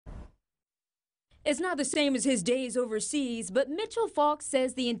It's not the same as his days overseas, but Mitchell Falk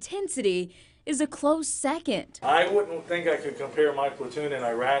says the intensity is a close second. I wouldn't think I could compare my platoon in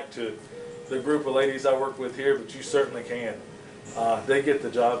Iraq to the group of ladies I work with here, but you certainly can. They get the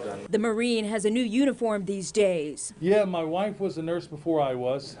job done. The Marine has a new uniform these days. Yeah, my wife was a nurse before I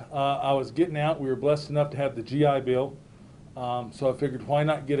was. I was getting out. We were blessed enough to have the GI Bill. So I figured, why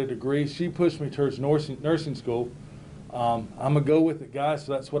not get a degree? She pushed me towards nursing school. I'm a go-with-it guy,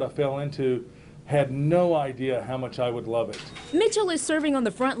 so that's what I fell into. Had no idea how much I would love it. Mitchell is serving on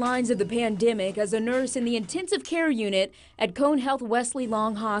the front lines of the pandemic as a nurse in the intensive care unit at Cone Health Wesley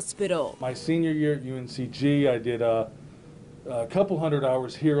Long Hospital. My senior year at UNCG, I did a couple hundred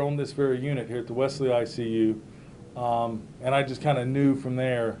hours here on this very unit here at the Wesley ICU. And I just kind of knew from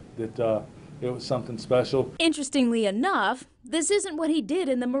there that it was something special. Interestingly enough, this isn't what he did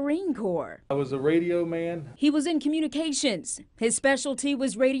in the Marine Corps. I was a radio man. He was in communications. His specialty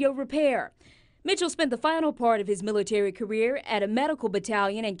was radio repair. Mitchell spent the final part of his military career at a medical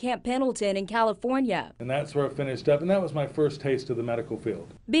battalion in Camp Pendleton in California. And that's where I finished up, and that was my first taste of the medical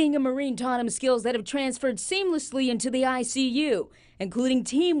field. Being a Marine taught him skills that have transferred seamlessly into the ICU, including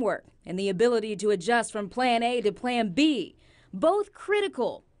teamwork and the ability to adjust from Plan A to Plan B, both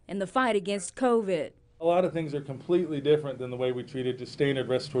critical in the fight against COVID. A lot of things are completely different than the way we treated just standard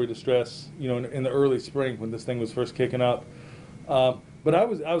respiratory distress, you know, in the early spring when this thing was first kicking up. But I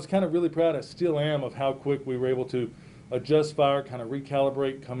was kind of really proud, I still am, of how quick we were able to adjust fire, kind of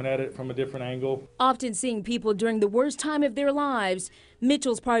recalibrate, coming at it from a different angle. Often seeing people during the worst time of their lives,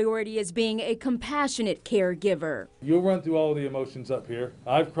 Mitchell's priority is being a compassionate caregiver. You'll run through all the emotions up here.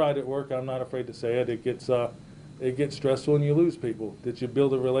 I've cried at work, I'm not afraid to say it. It gets stressful and you lose people that you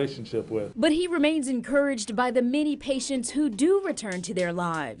build a relationship with. But he remains encouraged by the many patients who do return to their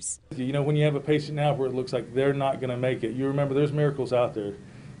lives. You know, when you have a patient now where it looks like they're not going to make it, you remember there's miracles out there.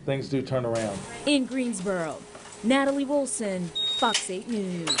 Things do turn around. In Greensboro, Natalie Wilson, Fox 8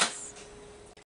 News.